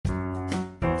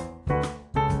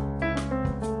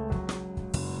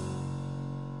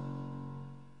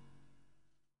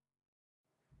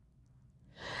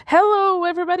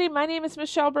everybody. My name is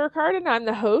Michelle Burkhardt, and I'm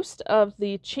the host of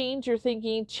the Change Your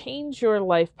Thinking, Change Your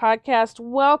Life podcast.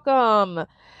 Welcome.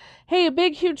 Hey, a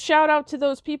big, huge shout out to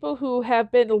those people who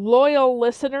have been loyal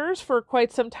listeners for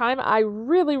quite some time. I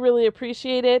really, really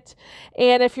appreciate it.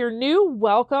 And if you're new,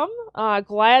 welcome.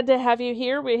 Glad to have you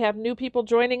here. We have new people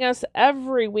joining us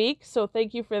every week, so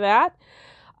thank you for that.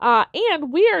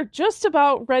 And we are just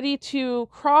about ready to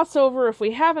cross over, if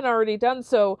we haven't already done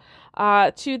so,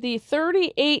 to the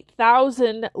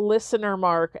 38,000 listener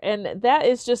mark. And that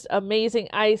is just amazing.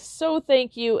 I so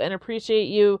thank you and appreciate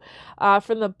you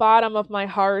from the bottom of my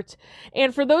heart.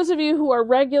 And for those of you who are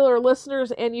regular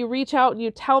listeners and you reach out and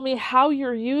you tell me how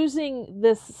you're using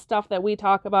this stuff that we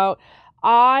talk about,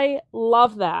 I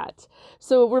love that.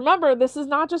 So remember, this is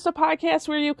not just a podcast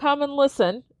where you come and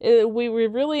listen. We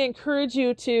really encourage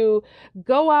you to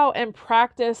go out and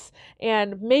practice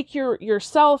and make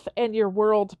yourself and your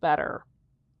world better.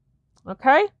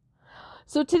 Okay?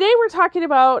 So today we're talking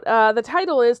about, the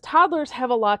title is Toddlers Have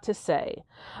a Lot to Say.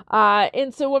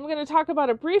 And so I'm going to talk about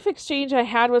a brief exchange I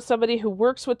had with somebody who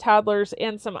works with toddlers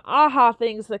and some aha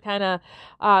things that kind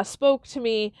of spoke to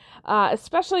me,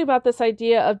 especially about this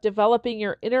idea of developing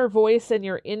your inner voice and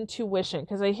your intuition.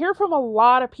 Because I hear from a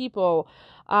lot of people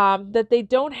that they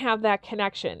don't have that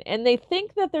connection and they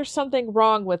think that there's something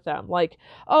wrong with them. Like,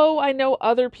 oh, I know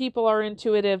other people are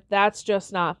intuitive. That's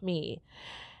just not me.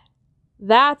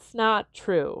 That's not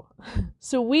true.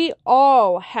 So we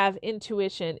all have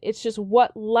intuition. It's just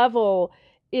what level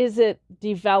is it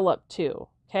developed to?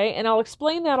 Okay. And I'll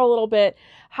explain that a little bit,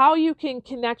 how you can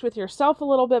connect with yourself a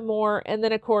little bit more. And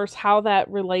then of course, how that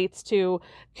relates to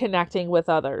connecting with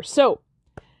others. So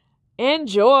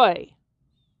enjoy.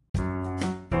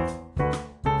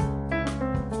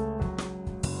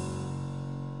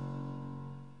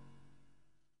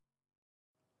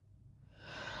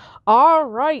 All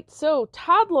right, so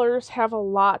toddlers have a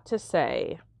lot to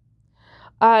say.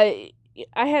 I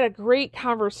had a great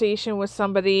conversation with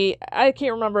somebody. I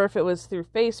can't remember if it was through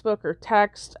Facebook or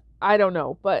text. I don't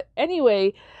know. But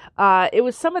anyway, it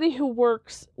was somebody who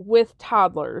works with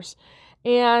toddlers.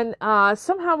 And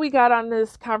somehow we got on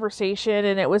this conversation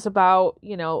and it was about,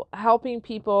 helping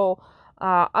people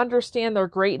understand their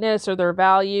greatness or their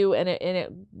value. And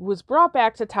it was brought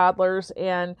back to toddlers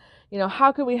and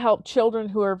how can we help children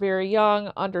who are very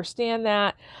young understand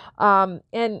that?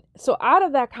 And so out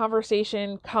of that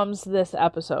conversation comes this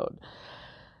episode.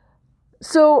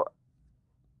 So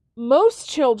most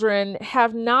children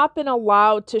have not been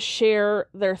allowed to share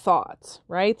their thoughts,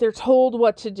 right? They're told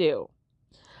what to do.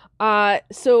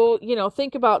 So,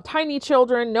 think about tiny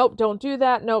children. Nope, don't do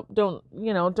that. Nope,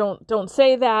 don't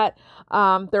say that.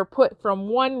 They're put from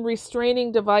one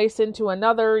restraining device into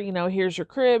another. Here's your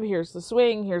crib, here's the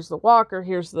swing, here's the walker,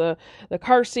 here's the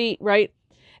car seat, right?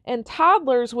 And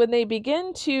toddlers, when they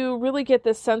begin to really get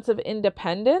this sense of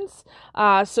independence,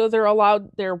 so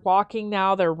they're walking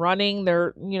now, they're running,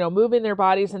 they're, moving their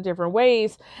bodies in different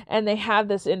ways, and they have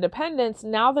this independence.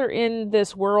 Now they're in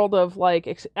this world of like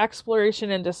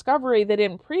exploration and discovery they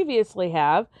didn't previously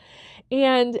have,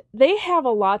 and they have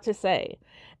a lot to say.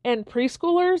 And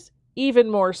preschoolers, even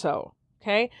more so,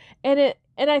 okay?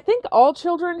 And I think all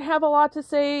children have a lot to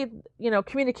say.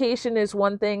 Communication is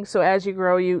one thing. So as you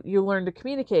grow, you learn to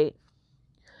communicate.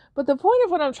 But the point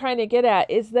of what I'm trying to get at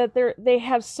is that they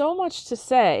have so much to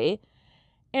say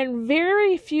and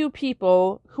very few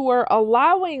people who are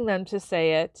allowing them to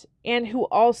say it and who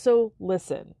also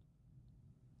listen.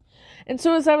 And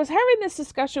so as I was having this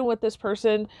discussion with this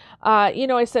person,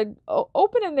 I said,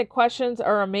 open-ended questions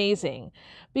are amazing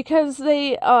because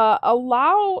they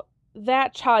allow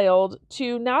that child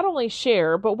to not only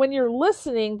share, but when you're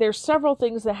listening, there's several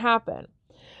things that happen.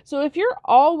 So if you're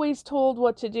always told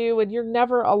what to do and you're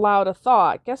never allowed a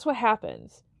thought, guess what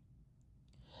happens?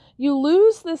 You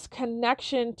lose this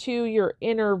connection to your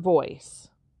inner voice.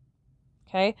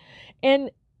 Okay?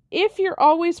 And if you're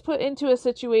always put into a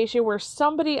situation where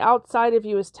somebody outside of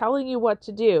you is telling you what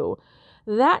to do,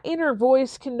 that inner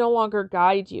voice can no longer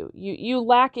guide you. You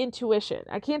lack intuition.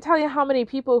 I can't tell you how many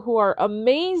people who are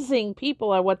amazing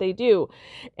people at what they do,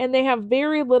 and they have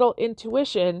very little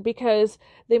intuition because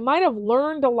they might have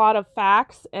learned a lot of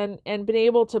facts and been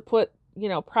able to put,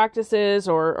 practices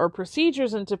or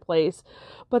procedures into place,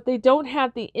 but they don't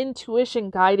have the intuition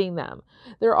guiding them.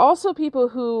 There are also people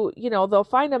who, they'll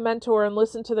find a mentor and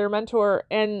listen to their mentor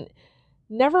and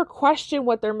never question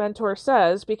what their mentor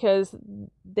says because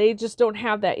they just don't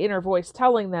have that inner voice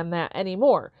telling them that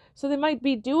anymore. So they might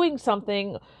be doing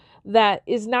something that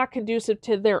is not conducive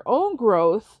to their own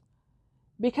growth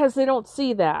because they don't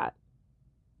see that.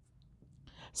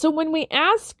 So when we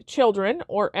ask children,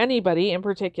 or anybody in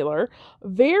particular,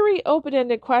 very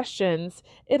open-ended questions,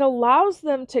 it allows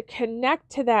them to connect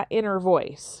to that inner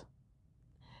voice.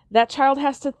 That child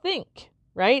has to think,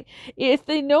 right? If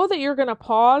they know that you're going to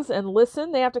pause and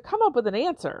listen, they have to come up with an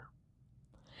answer.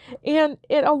 And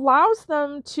it allows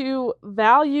them to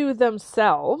value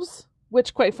themselves,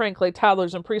 which quite frankly,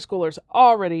 toddlers and preschoolers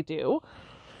already do.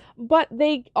 But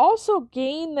they also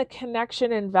gain the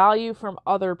connection and value from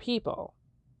other people.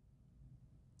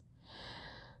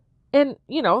 And,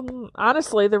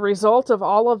 honestly, the result of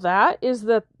all of that is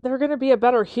that they're going to be a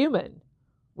better human,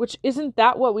 which isn't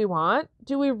that what we want?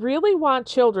 Do we really want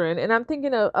children? And I'm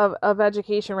thinking of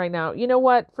education right now. You know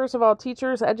what? First of all,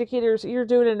 teachers, educators, you're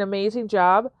doing an amazing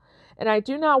job. And I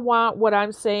do not want what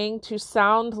I'm saying to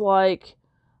sound like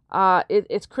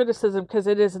it's criticism, because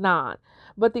it is not.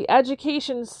 But the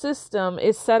education system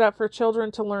is set up for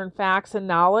children to learn facts and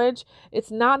knowledge. It's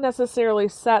not necessarily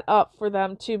set up for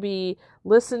them to be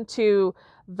listened to,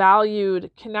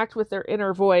 valued, connect with their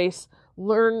inner voice,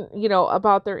 learn,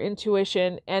 about their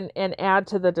intuition and add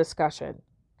to the discussion.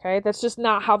 Okay? That's just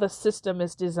not how the system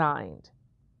is designed.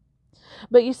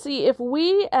 But you see, if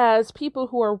we as people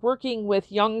who are working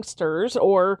with youngsters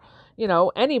or,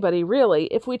 anybody really,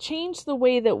 if we change the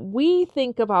way that we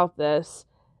think about this,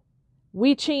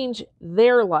 we change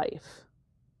their life.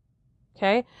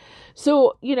 Okay?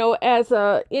 So, as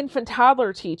a infant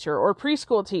toddler teacher or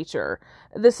preschool teacher,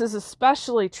 this is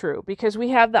especially true because we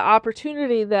have the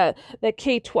opportunity that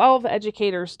K-12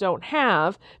 educators don't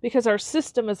have because our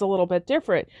system is a little bit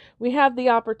different. We have the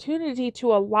opportunity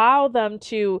to allow them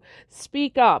to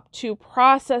speak up, to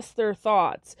process their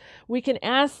thoughts. We can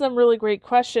ask them really great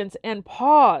questions and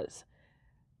pause,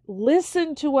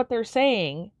 listen to what they're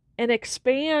saying, and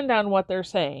expand on what they're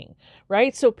saying,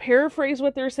 right? So paraphrase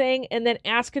what they're saying and then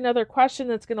ask another question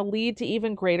that's going to lead to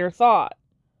even greater thought.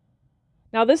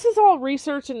 Now, this is all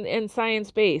research and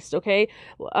science-based, okay?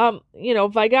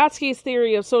 Vygotsky's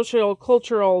theory of social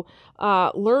cultural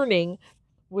learning,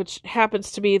 which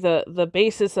happens to be the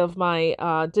basis of my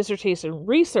dissertation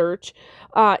research,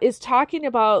 is talking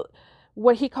about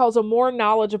what he calls a more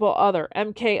knowledgeable other,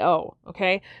 MKO,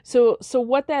 okay? So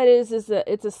what that is that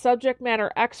it's a subject matter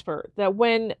expert, that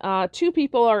when two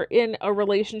people are in a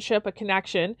relationship, a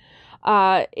connection,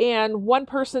 and one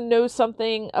person knows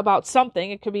something about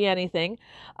something, it could be anything,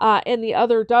 and the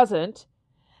other doesn't,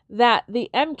 that the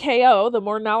MKO, the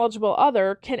more knowledgeable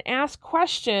other, can ask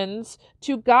questions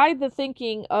to guide the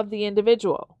thinking of the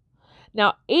individual.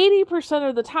 Now, 80%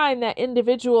 of the time, that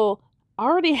individual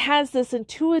already has this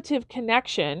intuitive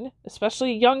connection,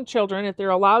 especially young children if they're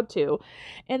allowed to,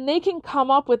 and they can come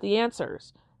up with the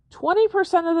answers.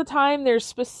 20% of the time, there's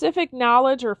specific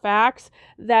knowledge or facts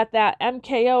that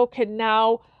MKO can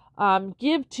now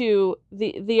give to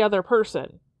the other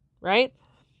person, right?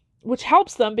 Which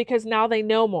helps them because now they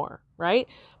know more, right?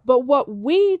 But what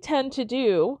we tend to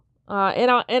do,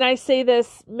 and I say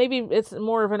this, maybe it's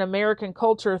more of an American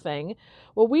culture thing,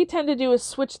 what we tend to do is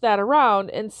switch that around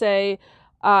and say,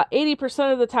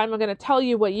 80% of the time I'm going to tell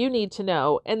you what you need to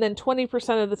know, and then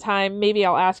 20% of the time maybe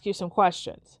I'll ask you some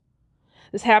questions.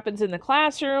 This happens in the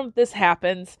classroom.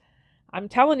 I'm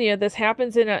telling you, this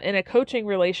happens in a coaching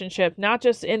relationship, not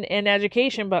just in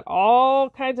education, but all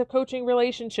kinds of coaching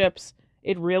relationships.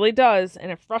 It really does, and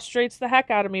it frustrates the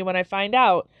heck out of me when I find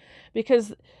out,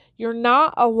 because you're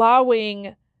not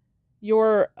allowing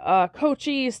your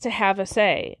coachees to have a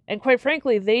say, and quite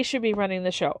frankly, they should be running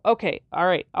the show. Okay, all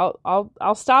right,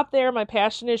 I'll stop there. My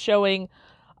passion is showing.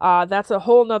 That's a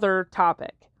whole nother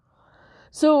topic.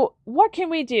 So, what can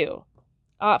we do?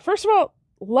 First of all,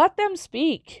 let them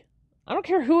speak. I don't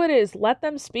care who it is. Let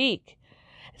them speak.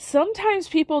 Sometimes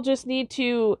people just need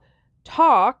to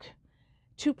talk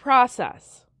to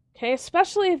process. Okay,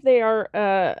 especially if they are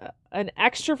an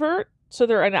extrovert, so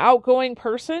they're an outgoing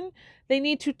person. They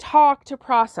need to talk to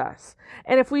process.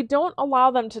 And if we don't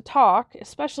allow them to talk,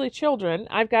 especially children,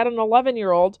 I've got an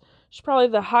 11-year-old. She's probably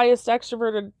the highest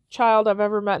extroverted child I've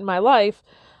ever met in my life.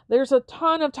 There's a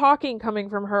ton of talking coming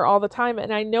from her all the time,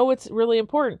 and I know it's really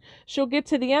important. She'll get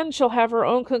to the end, she'll have her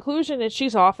own conclusion, and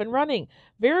she's off and running.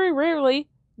 Very rarely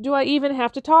do I even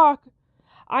have to talk.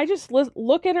 I just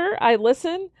look at her, I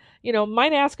listen,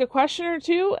 might ask a question or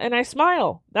two, and I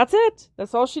smile. That's it.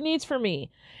 That's all she needs from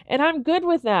me. And I'm good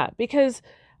with that because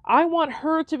I want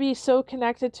her to be so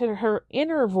connected to her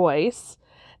inner voice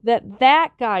that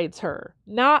guides her,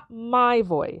 not my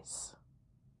voice.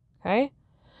 Okay?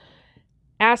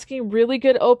 Asking really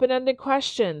good open-ended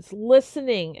questions,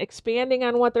 listening, expanding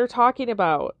on what they're talking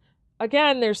about.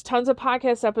 Again, there's tons of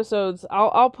podcast episodes.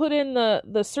 I'll put in the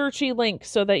searchy link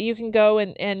so that you can go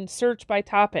and search by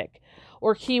topic.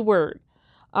 or keyword.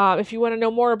 If you want to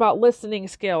know more about listening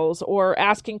skills or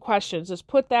asking questions, just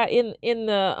put that in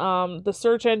the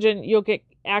search engine. You'll get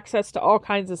access to all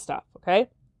kinds of stuff, okay?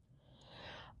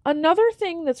 Another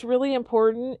thing that's really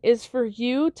important is for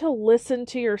you to listen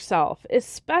to yourself,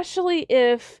 especially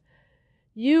if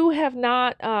you have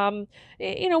not,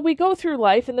 we go through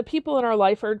life and the people in our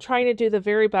life are trying to do the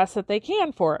very best that they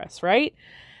can for us, right?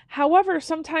 However,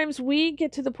 sometimes we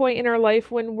get to the point in our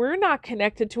life when we're not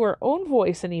connected to our own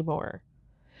voice anymore.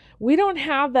 We don't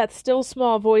have that still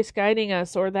small voice guiding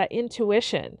us or that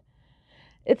intuition.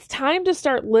 It's time to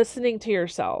start listening to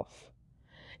yourself.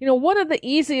 One of the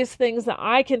easiest things that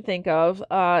I can think of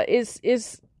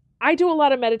is I do a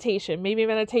lot of meditation. Maybe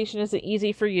meditation isn't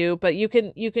easy for you, but you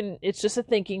can, it's just a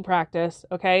thinking practice,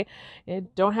 okay? You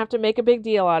don't have to make a big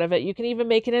deal out of it. You can even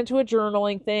make it into a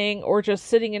journaling thing or just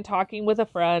sitting and talking with a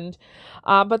friend.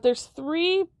 But there's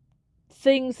 3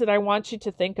 things that I want you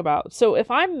to think about. So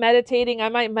if I'm meditating, I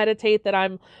might meditate that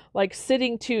I'm like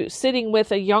sitting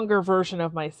with a younger version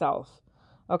of myself,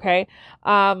 okay?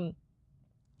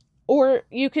 Or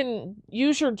you can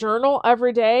use your journal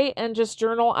every day and just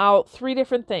journal out 3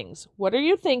 different things. What are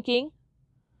you thinking?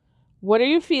 What are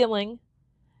you feeling?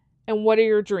 And what are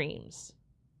your dreams?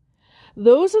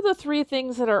 Those are the 3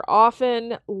 things that are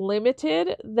often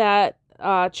limited that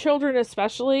children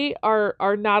especially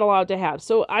are not allowed to have.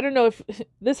 So I don't know if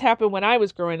this happened when I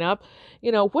was growing up.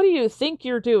 What do you think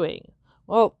you're doing?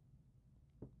 Well,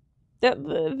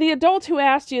 the adult who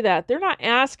asked you that, they're not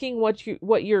asking what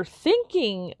you're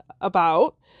thinking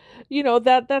about.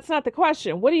 That's not the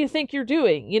question. What do you think you're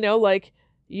doing? Like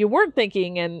you weren't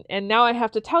thinking and now I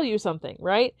have to tell you something,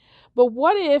 right? But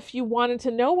what if you wanted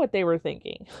to know what they were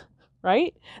thinking,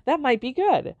 right? That might be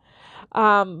good.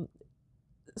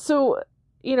 So,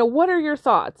 what are your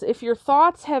thoughts? If your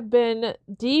thoughts have been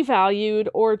devalued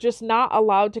or just not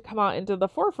allowed to come out into the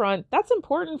forefront, that's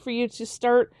important for you to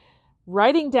start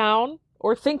writing down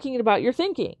or thinking about your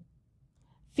thinking.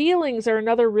 Feelings are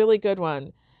another really good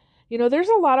one. There's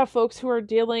a lot of folks who are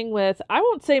dealing with, I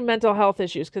won't say mental health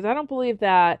issues because I don't believe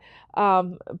that,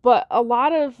 but a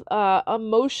lot of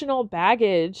emotional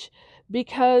baggage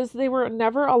because they were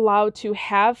never allowed to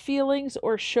have feelings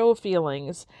or show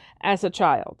feelings as a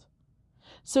child.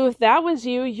 So if that was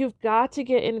you, you've got to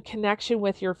get in connection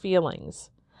with your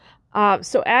feelings.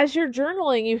 So as you're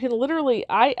journaling, you can literally,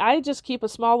 I just keep a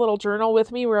small little journal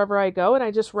with me wherever I go, and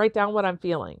I just write down what I'm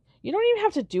feeling. You don't even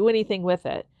have to do anything with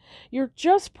it. You're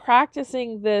just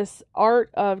practicing this art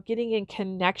of getting in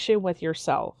connection with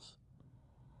yourself.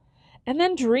 And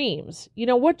then dreams.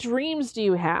 What dreams do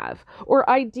you have? Or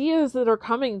ideas that are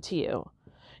coming to you?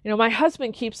 My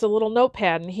husband keeps a little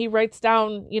notepad and he writes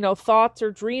down, thoughts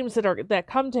or dreams that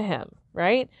come to him,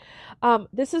 right?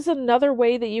 This is another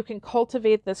way that you can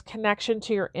cultivate this connection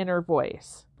to your inner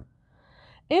voice.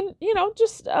 And,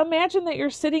 just imagine that you're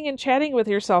sitting and chatting with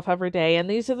yourself every day, and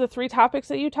these are the 3 topics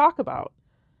that you talk about.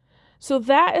 So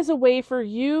that is a way for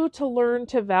you to learn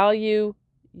to value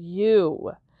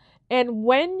you. And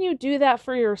when you do that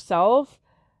for yourself,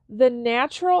 the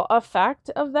natural effect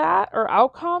of that or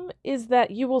outcome is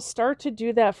that you will start to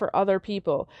do that for other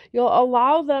people. You'll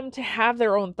allow them to have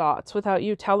their own thoughts without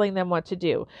you telling them what to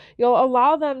do. You'll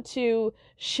allow them to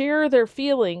share their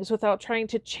feelings without trying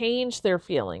to change their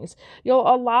feelings.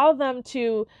 You'll allow them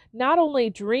to not only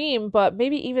dream, but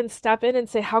maybe even step in and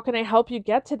say, how can I help you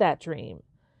get to that dream?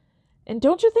 And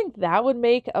don't you think that would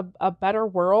make a better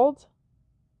world?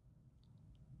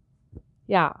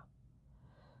 Yeah.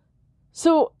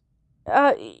 So,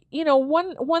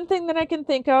 one thing that I can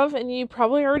think of, and you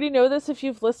probably already know this if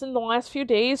you've listened the last few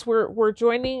days, we're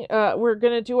going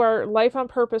to do our Life on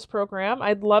Purpose program.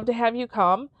 I'd love to have you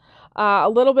come. A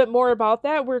little bit more about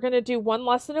that. We're going to do 1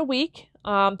 lesson a week.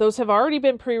 Those have already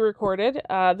been pre-recorded.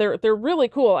 They're really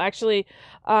cool, actually.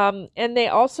 And they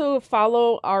also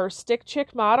follow our Stick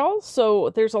Chick model.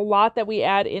 So there's a lot that we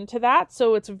add into that.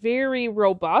 So it's very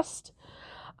robust.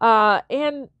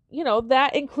 And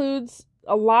that includes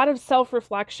a lot of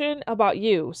self-reflection about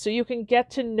you, so you can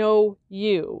get to know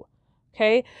you.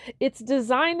 Okay? It's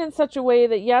designed in such a way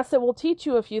that, yes, it will teach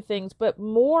you a few things, but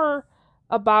more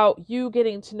about you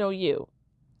getting to know you.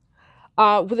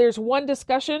 There's one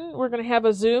discussion. We're going to have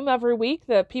a Zoom every week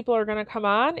that people are going to come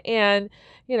on, and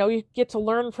you get to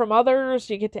learn from others.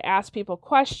 You get to ask people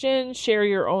questions, share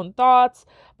your own thoughts,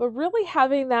 but really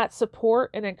having that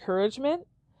support and encouragement.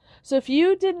 So if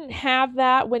you didn't have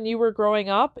that when you were growing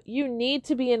up, you need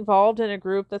to be involved in a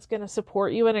group that's going to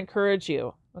support you and encourage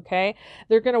you. Okay.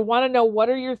 They're going to want to know, what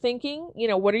are you thinking?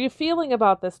 What are you feeling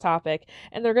about this topic?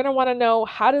 And they're going to want to know,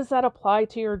 how does that apply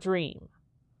to your dream?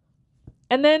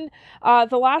 And then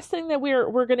the last thing that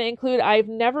we're going to include, I've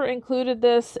never included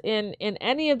this in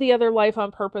any of the other Life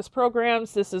on Purpose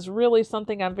programs. This is really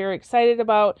something I'm very excited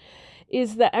about,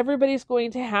 is that everybody's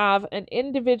going to have an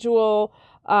individual,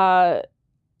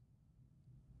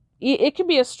 it can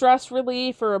be a stress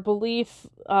relief or a belief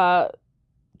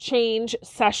change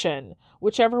session,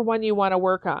 whichever one you want to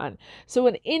work on. So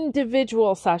an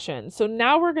individual session. So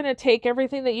now we're going to take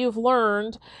everything that you've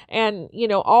learned and,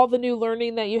 all the new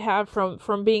learning that you have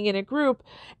from being in a group,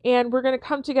 and we're going to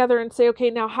come together and say, okay,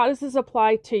 now how does this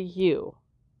apply to you?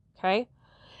 Okay.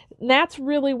 And that's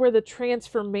really where the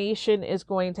transformation is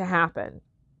going to happen.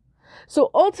 So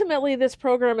ultimately, this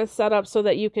program is set up so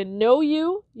that you can know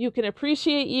you can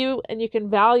appreciate you, and you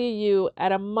can value you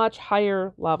at a much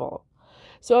higher level.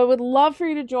 So I would love for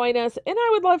you to join us, and I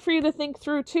would love for you to think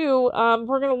through too.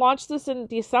 We're going to launch this in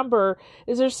December.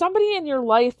 Is there somebody in your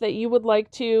life that you would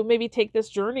like to maybe take this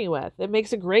journey with? It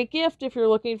makes a great gift if you're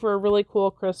looking for a really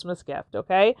cool Christmas gift,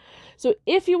 okay? So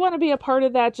if you want to be a part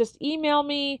of that, just email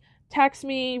me, text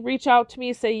me, reach out to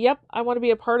me, say, yep, I want to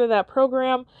be a part of that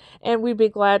program, and we'd be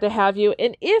glad to have you.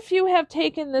 And if you have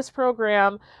taken this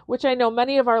program, which I know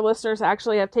many of our listeners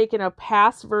actually have taken a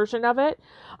past version of it,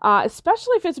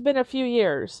 especially if it's been a few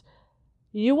years,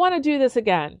 you want to do this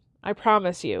again, I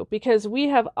promise you, because we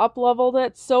have up-leveled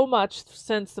it so much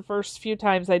since the first few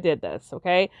times I did this,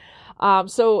 okay?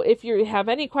 So if you have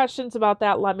any questions about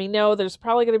that, let me know. There's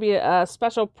probably going to be a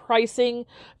special pricing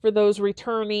for those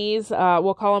returnees.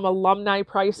 We'll call them alumni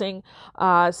pricing.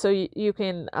 So you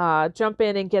can jump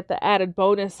in and get the added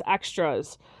bonus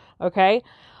extras. Okay.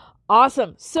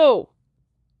 Awesome. So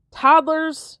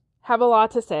toddlers have a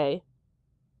lot to say.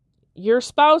 Your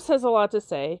spouse has a lot to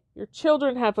say. Your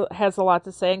children has a lot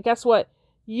to say. And guess what?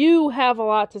 You have a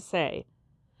lot to say.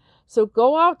 So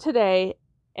go out today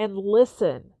and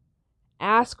listen.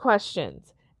 Ask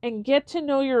questions, and get to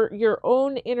know your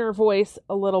own inner voice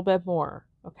a little bit more,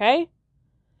 okay?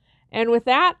 And with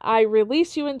that, I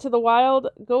release you into the wild.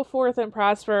 Go forth and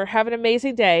prosper. Have an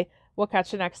amazing day. We'll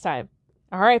catch you next time.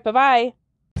 All right, bye-bye.